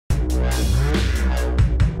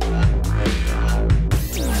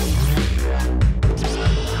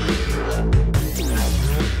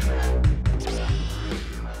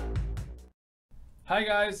Hi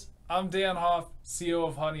guys, I'm Dan Hoff, CEO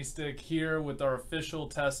of HoneyStick, here with our official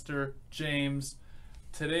tester, James.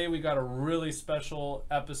 Today we got a really special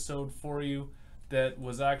episode for you that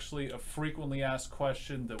was actually a frequently asked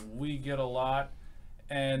question that we get a lot.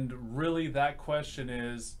 And really that question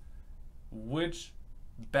is, which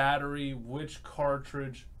battery, which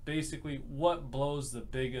cartridge, basically what blows the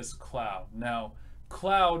biggest cloud? Now,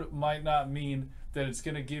 cloud might not mean that it's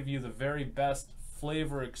going to give you the very best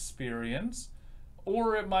flavor experience,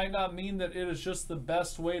 or it might not mean that it is just the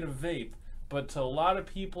best way to vape. But to a lot of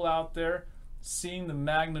people out there, seeing the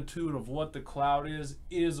magnitude of what the cloud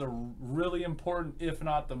is a really important, if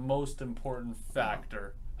not the most important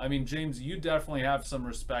factor. I mean, James, you definitely have some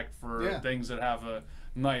respect for things that have a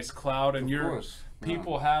nice cloud, and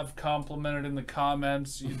people have complimented in the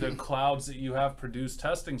comments the clouds that you have produced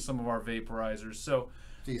testing some of our vaporizers. So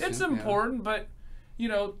it's important, but you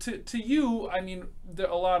know, to you, I mean,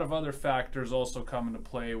 a lot of other factors also come into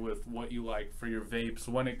play with what you like for your vapes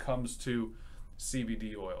when it comes to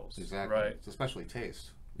CBD oils. Exactly. Right? It's especially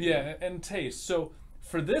taste. Yeah, and taste. So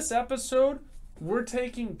for this episode, we're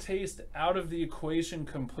taking taste out of the equation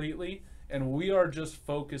completely, and we are just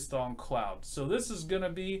focused on cloud. So this is going to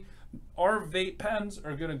be, our vape pens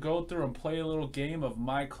are going to go through and play a little game of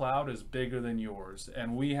my cloud is bigger than yours.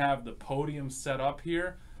 And we have the podium set up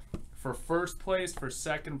here for first place, for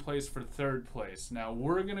second place, for third place. Now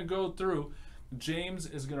we're going to go through, James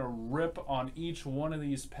is going to rip on each one of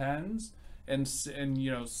these pens and you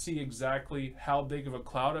know, see exactly how big of a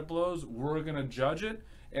cloud it blows. We're going to judge it,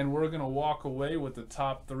 and we're going to walk away with the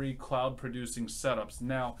top 3 cloud producing setups.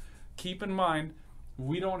 Now, keep in mind,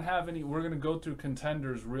 we don't have any, we're going to go through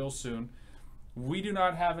contenders real soon. We do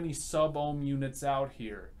not have any sub-ohm units out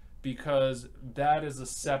here because that is a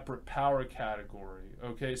separate power category.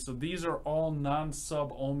 Okay, so these are all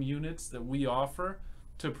non-sub-ohm units that we offer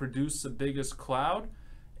to produce the biggest cloud.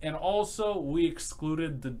 And also, we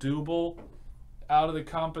excluded the Double out of the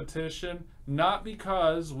competition, not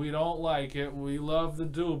because we don't like it. We love the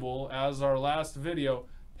Double as our last video.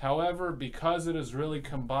 However, because it is really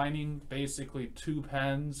combining basically 2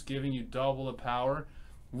 pens, giving you double the power,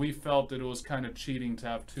 we felt that it was kind of cheating to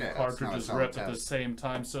have 2 cartridges ripped at the same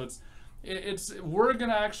time. So we're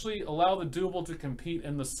gonna actually allow the Double to compete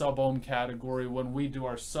in the sub-ohm category when we do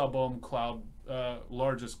our sub-ohm cloud,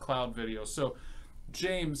 largest cloud video. So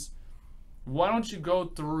James, why don't you go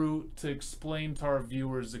through to explain to our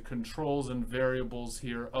viewers the controls and variables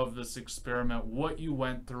here of this experiment, what you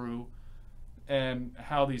went through, and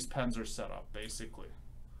how these pens are set up, basically.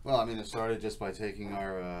 Well, I mean, it started just by taking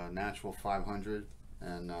our natural 500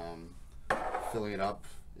 and filling it up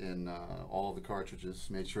in all of the cartridges.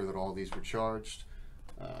 Made sure that all of these were charged.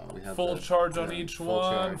 We have full charge on each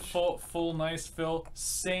one, full nice fill.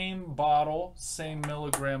 Same bottle, same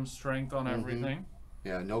milligram strength on everything.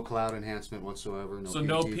 Yeah, no cloud enhancement whatsoever. No so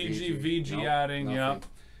no PG, VG adding, nothing.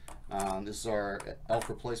 This is our elf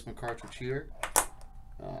replacement cartridge here.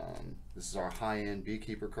 This is our high-end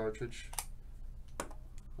beekeeper cartridge.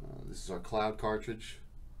 This is our cloud cartridge.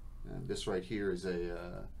 And this right here is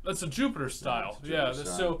a... that's a Jupiter style.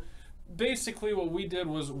 So basically what we did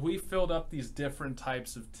was we filled up these different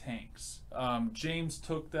types of tanks. James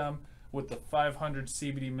took them with the 500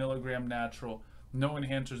 CBD milligram natural, no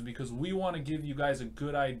enhancers, because we want to give you guys a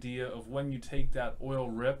good idea of when you take that oil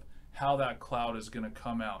rip, how that cloud is going to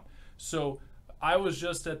come out. So I was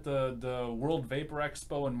just at the World Vapor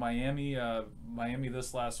Expo in Miami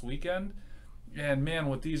this last weekend, and man,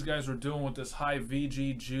 what these guys were doing with this high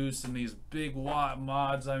VG juice and these big watt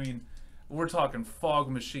mods, I mean, we're talking fog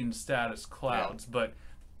machine status clouds, but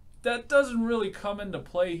that doesn't really come into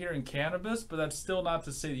play here in cannabis. But that's still not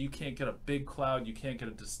to say that you can't get a big cloud, you can't get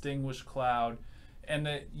a distinguished cloud, and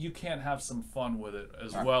that you can't have some fun with it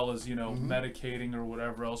as well as, you know, medicating or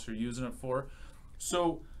whatever else you're using it for.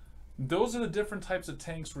 So those are the different types of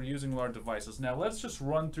tanks we're using with our devices. Now let's just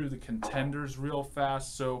run through the contenders real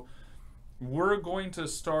fast. So we're going to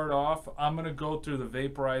start off, I'm going to go through the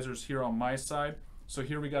vaporizers here on my side. So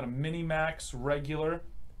here we got a Minimax regular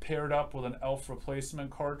paired up with an elf replacement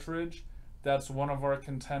cartridge. That's one of our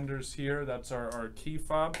contenders here. That's our key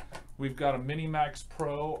fob. We've got a Minimax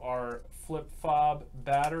Pro, our flip fob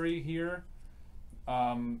battery here,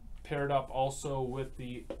 paired up also with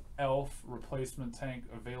the elf replacement tank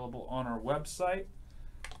available on our website.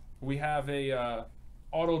 We have a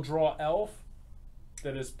auto draw elf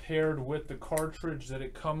that is paired with the cartridge that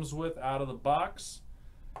it comes with out of the box.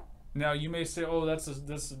 Now you may say, oh,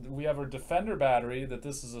 we have our Defender battery, that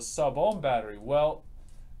this is a sub-ohm battery. Well,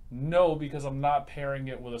 no, because I'm not pairing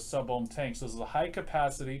it with a sub-ohm tank. So this is a high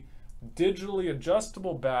capacity, digitally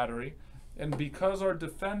adjustable battery, and because our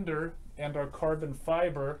Defender and our carbon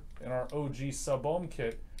fiber in our OG sub-ohm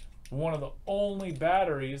kit, one of the only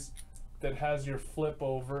batteries that has your flip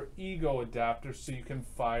over ego adapter so you can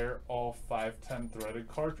fire all 510 threaded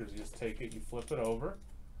cartridges. You just take it, you flip it over,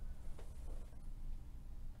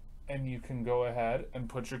 and you can go ahead and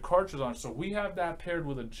put your cartridge on. So we have that paired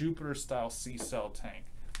with a Jupiter style C-cell tank.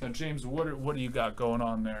 Now James, what do you got going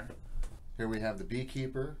on there? Here we have the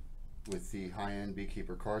Beekeeper with the high-end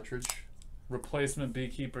Beekeeper cartridge. Replacement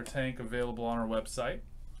Beekeeper tank available on our website.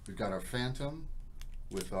 We've got our Phantom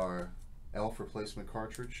with our ELF replacement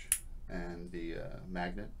cartridge and the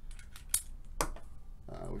magnet.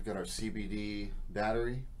 We've got our CBD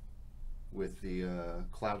battery with the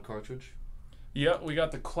cloud cartridge. Yeah, we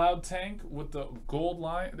got the cloud tank with the gold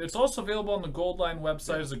line. It's also available on the gold line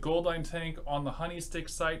website. There's a gold line tank on the HoneyStick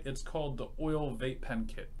site. It's called the oil vape pen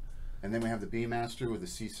kit. And then we have the Beemaster with the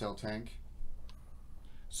C-cell tank.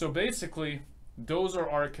 So basically, those are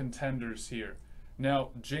our contenders here.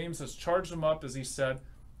 Now, James has charged them up, as he said.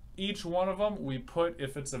 Each one of them, we put,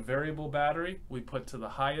 if it's a variable battery, we put to the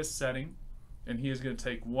highest setting, and he is going to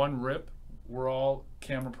take one rip. We're all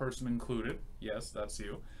camera person included. Yes, that's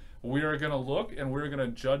you. We are going to look, and we're going to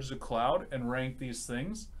judge the cloud and rank these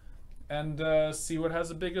things and see what has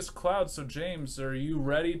the biggest cloud. So, James, are you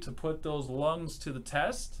ready to put those lungs to the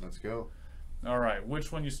test? Let's go. All right.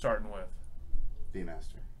 Which one you starting with?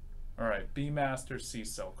 Beemaster. All right. Beemaster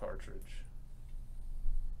C-cell cartridge.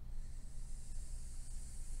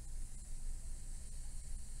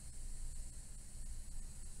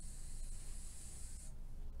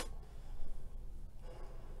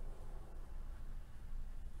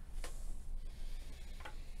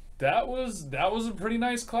 That was a pretty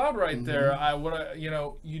nice cloud right there. You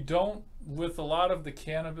know, you don't, with a lot of the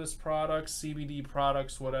cannabis products, CBD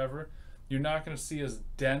products, whatever, you're not going to see as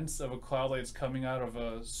dense of a cloud like it's coming out of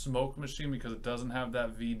a smoke machine because it doesn't have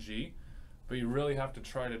that VG. But you really have to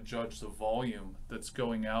try to judge the volume that's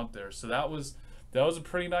going out there. So that was a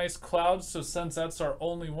pretty nice cloud. So since that's our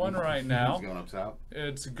only one right now, It's going up top.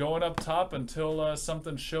 It's going up top until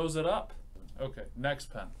something shows it up. Okay,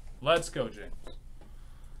 next pen. Let's go, James.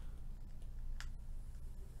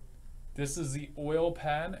 This is the oil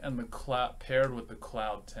pen and the cloud paired with the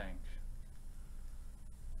cloud tank.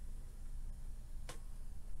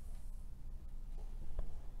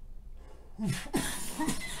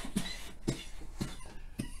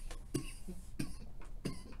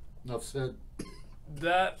 Enough said.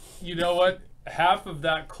 That, you know what? Half of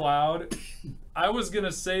that cloud, I was going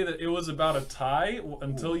to say that it was about a tie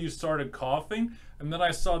until you started coughing, and then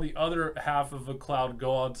I saw the other half of the cloud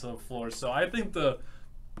go onto the floor. So I think the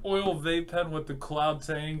oil vape pen with the cloud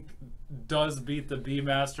tank does beat the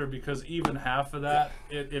Beemaster because even half of that,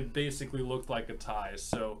 it basically looked like a tie.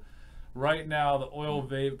 So right now the oil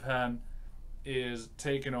vape pen is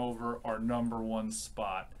taking over our #1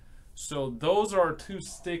 spot. So those are 2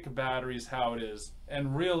 stick batteries, how it is.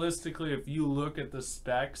 And realistically, if you look at the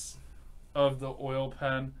specs of the oil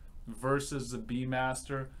pen versus the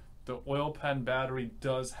Beemaster, the oil pen battery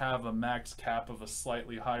does have a max cap of a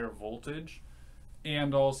slightly higher voltage.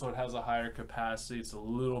 And also it has a higher capacity. It's a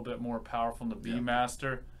little bit more powerful than the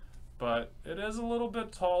Beemaster, but it is a little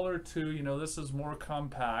bit taller too. You know, this is more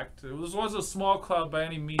compact. It was a small cloud by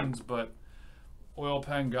any means, but oil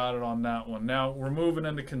pen got it on that one. Now we're moving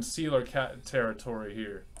into concealer territory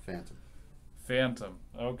here. Phantom. Phantom.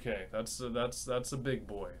 Okay, that's a big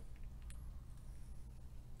boy.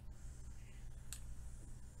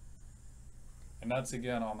 And that's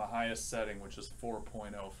again on the highest setting, which is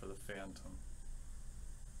 4.0 for the Phantom.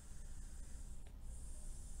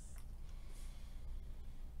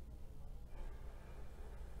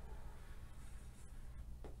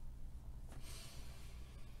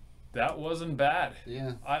 That wasn't bad.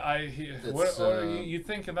 Yeah. What are you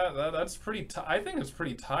thinking that's pretty? I think it's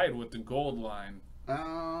pretty tied with the gold line.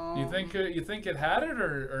 You think it had it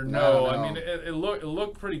or no? I mean, it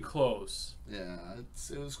looked pretty close. Yeah,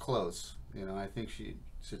 it was close. You know, I think she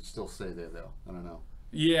should still stay there though. I don't know.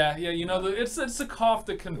 Yeah. You know, it's the cough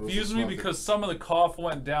that confused me because some of the cough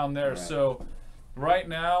went down there. Right. So right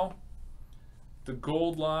now, the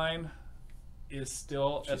gold line is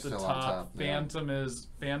still at the top. Phantom is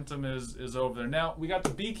over there. Now we got the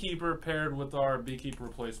Beekeeper paired with our Beekeeper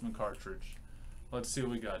replacement cartridge. Let's see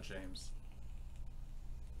what we got, James.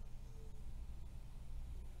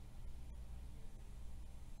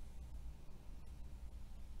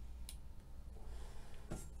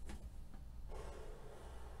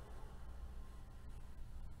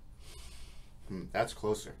 That's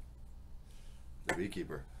closer. The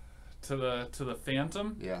Beekeeper. To the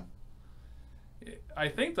Phantom? Yeah. I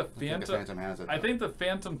think the Phantom has it. I think the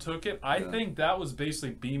Phantom took it. I think that was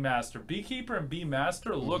basically Beemaster. Beekeeper and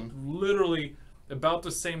Beemaster looked literally about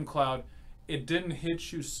the same cloud. It didn't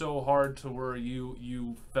hit you so hard to where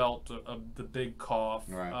you felt the big cough.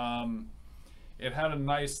 Right. It had a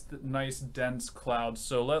nice dense cloud.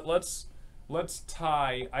 So let's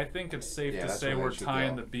tie. I think it's safe to say we're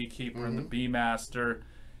tying the Beekeeper and the Beemaster.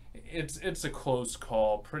 It's a close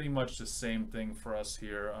call. Pretty much the same thing for us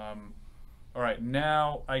here. All right,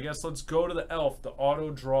 now I guess let's go to the Elf, the auto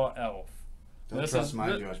draw Elf. Don't trust my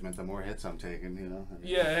judgment. The more hits I'm taking, you know. I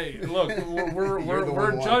mean, yeah. Hey, look,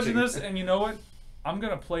 we're judging this, and you know what? I'm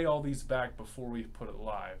gonna play all these back before we put it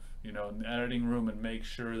live, you know, in the editing room, and make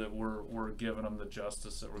sure that we're giving them the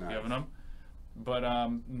justice that we're giving them. But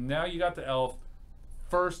now you got the Elf,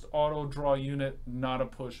 first auto draw unit, not a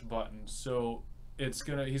push button, so he's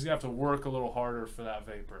gonna have to work a little harder for that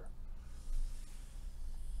vapor.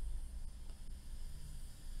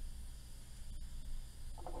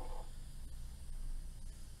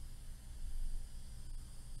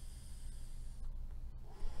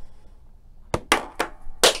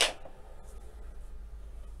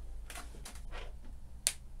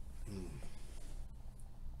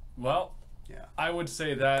 Well, yeah, I would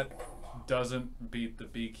say that doesn't beat the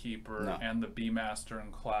Beekeeper and the Beemaster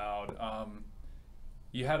and Cloud.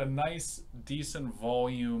 You had a nice, decent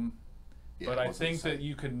volume, but I think that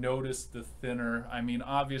you could notice the thinner. I mean,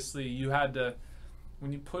 obviously, you had to,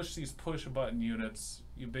 when you push these push-button units,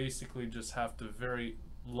 you basically just have to very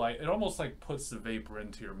light. It almost like puts the vapor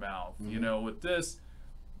into your mouth. You know, with this,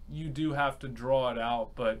 you do have to draw it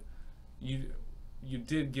out, but you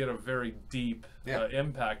did get a very deep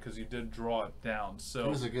impact because you did draw it down. So it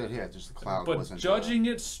was a good hit, just the cloud but wasn't. But judging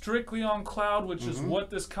it strictly on cloud, which is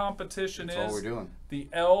what this competition That's all we're doing. The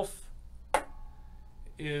Elf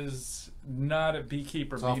is not at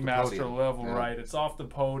Beekeeper, Beemaster level, right? It's off the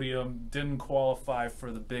podium, didn't qualify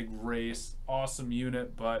for the big race. Awesome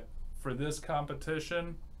unit, but for this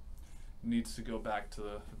competition, needs to go back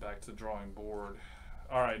to the drawing board.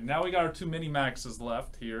 All right, now we got our two mini maxes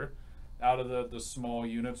left here. Out of the small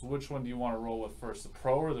units, which one do you want to roll with first, the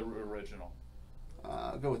Pro or the original?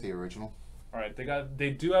 Go with the original. All right,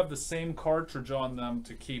 they do have the same cartridge on them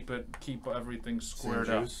to keep everything squared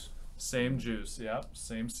up. Same juice, yeah,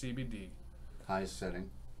 same CBD. Highest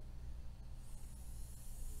setting.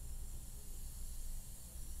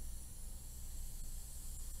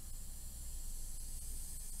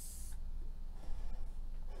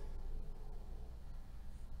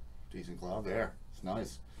 Decent cloud there. It's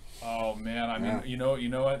nice. Oh man, I mean, you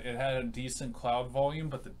know what? It had a decent cloud volume,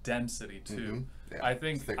 but the density too. Yeah, I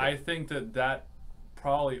think that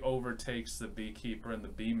probably overtakes the Beekeeper and the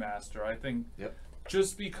Beemaster. I think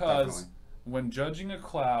just because when judging a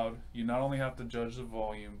cloud, you not only have to judge the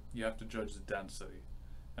volume, you have to judge the density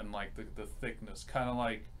and like the thickness. Kind of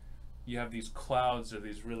like you have these clouds or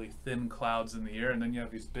these really thin clouds in the air, and then you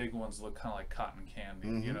have these big ones that look kind of like cotton candy.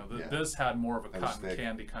 You know, this had more of a cotton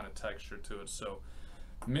candy kind of texture to it. So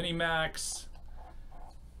Mini Max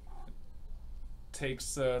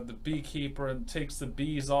takes the Beekeeper and takes the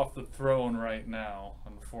bees off the throne right now,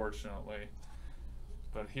 unfortunately.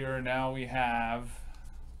 But here now we have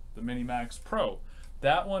the Mini Max Pro.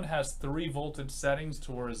 That one has 3 voltage settings,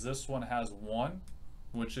 whereas this one has 1,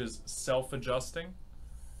 which is self-adjusting.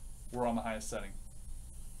 We're on the highest setting.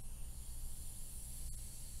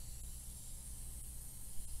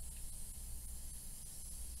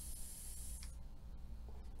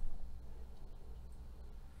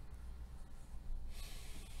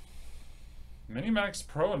 Mini Max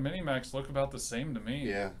Pro and Mini Max look about the same to me.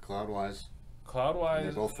 Yeah, cloud-wise. Cloud-wise,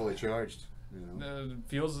 they're both fully charged. You know.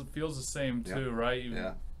 Feels the same too, right?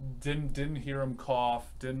 You didn't hear him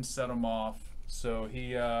cough, didn't set him off. So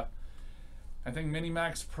he, I think Mini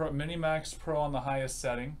Max Pro on the highest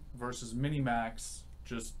setting versus Mini Max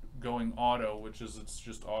just going auto, which is it's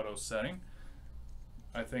just auto setting.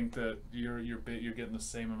 I think that you're getting the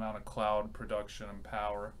same amount of cloud production and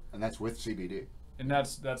power. And that's with CBD. And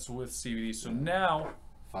that's with CBD. So now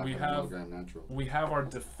we have our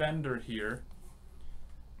Defender here.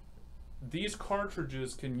 These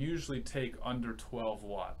cartridges can usually take under 12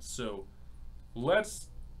 watts. So let's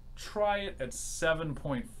try it at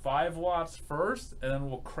 7.5 watts first, and then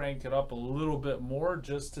we'll crank it up a little bit more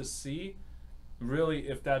just to see really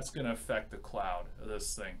if that's going to affect the cloud of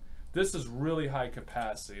this thing. This is really high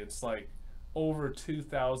capacity. It's like over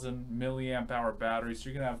 2,000 milliamp hour battery.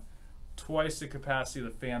 So you're going to have twice the capacity of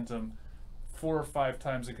the Phantom, 4 or 5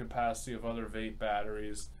 times the capacity of other vape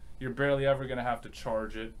batteries. You're barely ever going to have to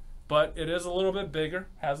charge it, but it is a little bit bigger,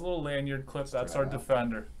 has a little lanyard clip. That's our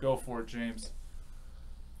Defender. Go for it, James.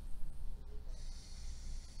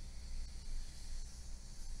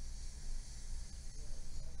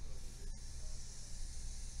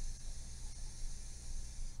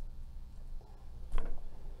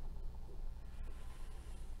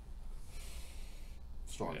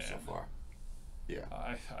 strongest so far. Yeah.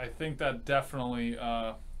 I think that definitely.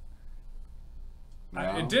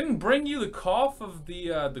 No? It didn't bring you the cough of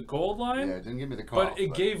the gold line. Yeah, it didn't give me the cough. But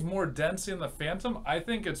it gave more density in the Phantom. I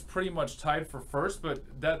think it's pretty much tied for first, but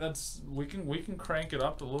that's we can crank it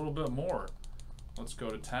up a little bit more. Let's go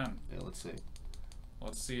to 10. Yeah, let's see.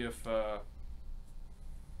 Let's see if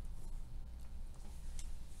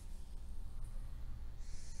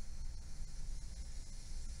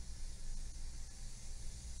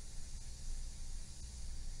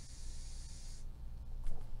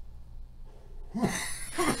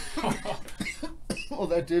Oh,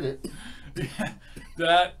 that did it. yeah,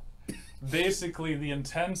 that basically the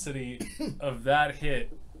intensity of that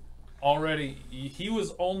hit already, he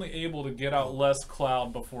was only able to get out less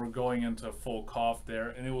cloud before going into full cough there,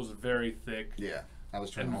 and it was very thick. Yeah, I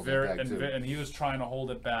was trying to hold very, it back too. and he was trying to hold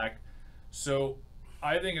it back. So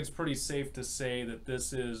I think it's pretty safe to say that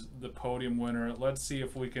this is the podium winner. Let's see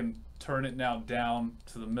if we can turn it now down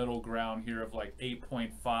to the middle ground here of like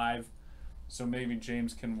 8.5. So maybe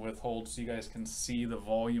James can withhold so you guys can see the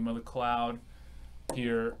volume of the cloud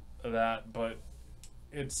here, but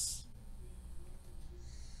it's,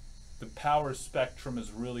 the power spectrum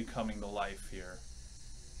is really coming to life here.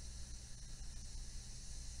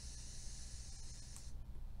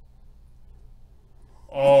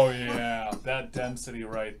 Oh yeah, that density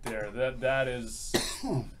right there. That is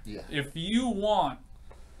Yeah. If you want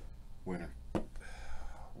Winner.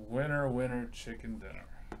 winner chicken dinner.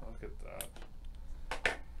 Look at that.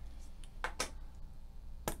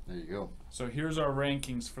 There you go. So here's our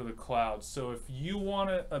rankings for the cloud. So if you want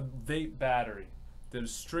a vape battery that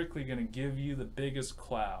is strictly going to give you the biggest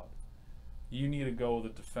cloud, you need to go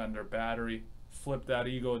with a Defender battery. Flip that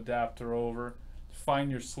Ego adapter over,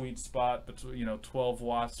 find your sweet spot between 12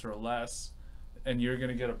 watts or less, and you're going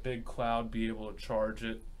to get a big cloud, be able to charge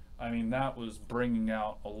it. I mean, that was bringing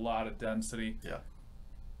out a lot of density. Yeah.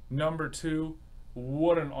 Number 2,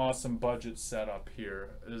 what an awesome budget setup here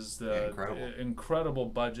is the incredible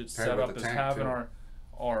budget Paired setup with the is tank, having too.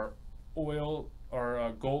 our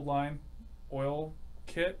gold line oil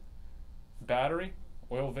kit battery,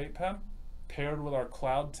 oil vape pen, paired with our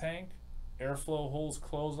cloud tank, airflow holes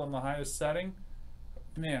closed on the highest setting.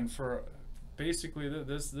 Man, for basically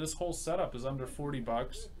this whole setup is under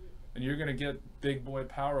 $40, and you're gonna get big boy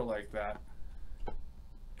power like that.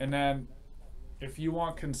 And then if you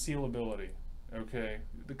want concealability, okay,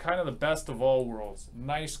 the kind of the best of all worlds,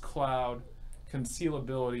 nice cloud,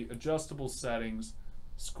 concealability, adjustable settings,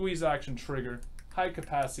 squeeze action trigger, high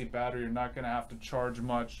capacity battery, you're not gonna have to charge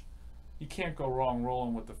much. You can't go wrong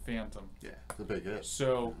rolling with the Phantom. Yeah, the big hit.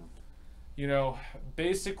 So,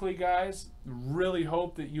 basically, guys, really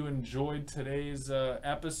hope that you enjoyed today's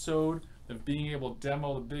episode of being able to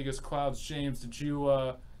demo the biggest clouds. James, did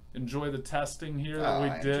you enjoy the testing here that we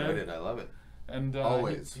did? I enjoyed it. I love it. And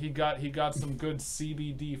always. He got some good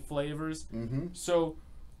CBD flavors. Mm-hmm. So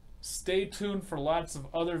stay tuned for lots of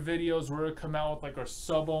other videos. We're gonna come out with like our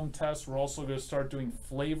sub-ohm tests. We're also gonna start doing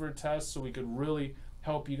flavor tests so we could really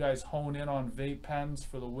help you guys hone in on vape pens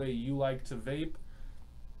for the way you like to vape.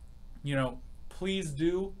 Please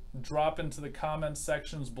do drop into the comment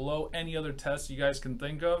sections below any other tests you guys can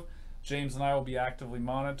think of. James and I will be actively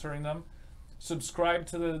monitoring them. Subscribe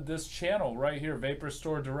to this channel right here, Vapor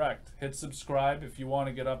Store Direct. Hit subscribe if you want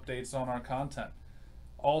to get updates on our content.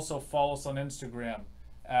 Also follow us on Instagram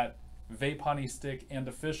at Vape HoneyStick and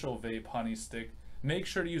official Vape HoneyStick. Make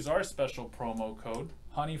sure to use our special promo code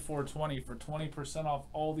Honey420 for 20% off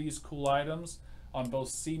all these cool items on both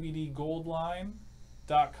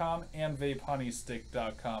CBDGoldline.com and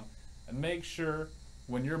VapeHoneyStick.com. And make sure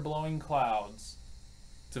when you're blowing clouds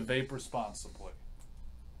to vape responsibly.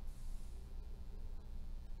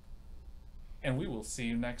 And we will see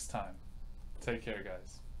you next time. Take care,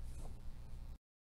 guys.